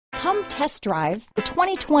Come test drive the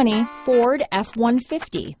 2020 Ford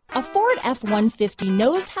F-150. A Ford F-150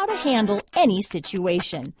 knows how to handle any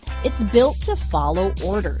situation. It's built to follow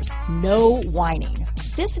orders, no whining.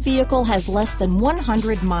 This vehicle has less than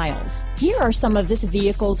 100 miles. Here are some of this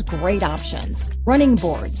vehicle's great options: running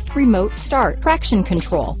boards, remote start, traction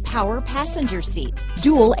control, power passenger seat,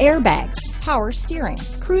 dual airbags, power steering,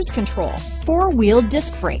 cruise control, four-wheel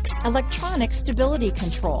disc brakes, electronic stability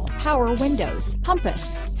control, power windows, compass,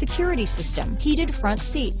 security system, heated front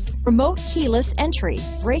seats, remote keyless entry,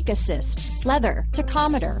 brake assist, leather,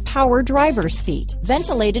 tachometer, power driver's seat,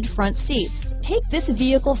 ventilated front seats. Take this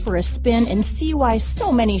vehicle for a spin and see why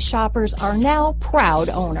so many shoppers are now proud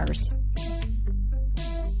owners.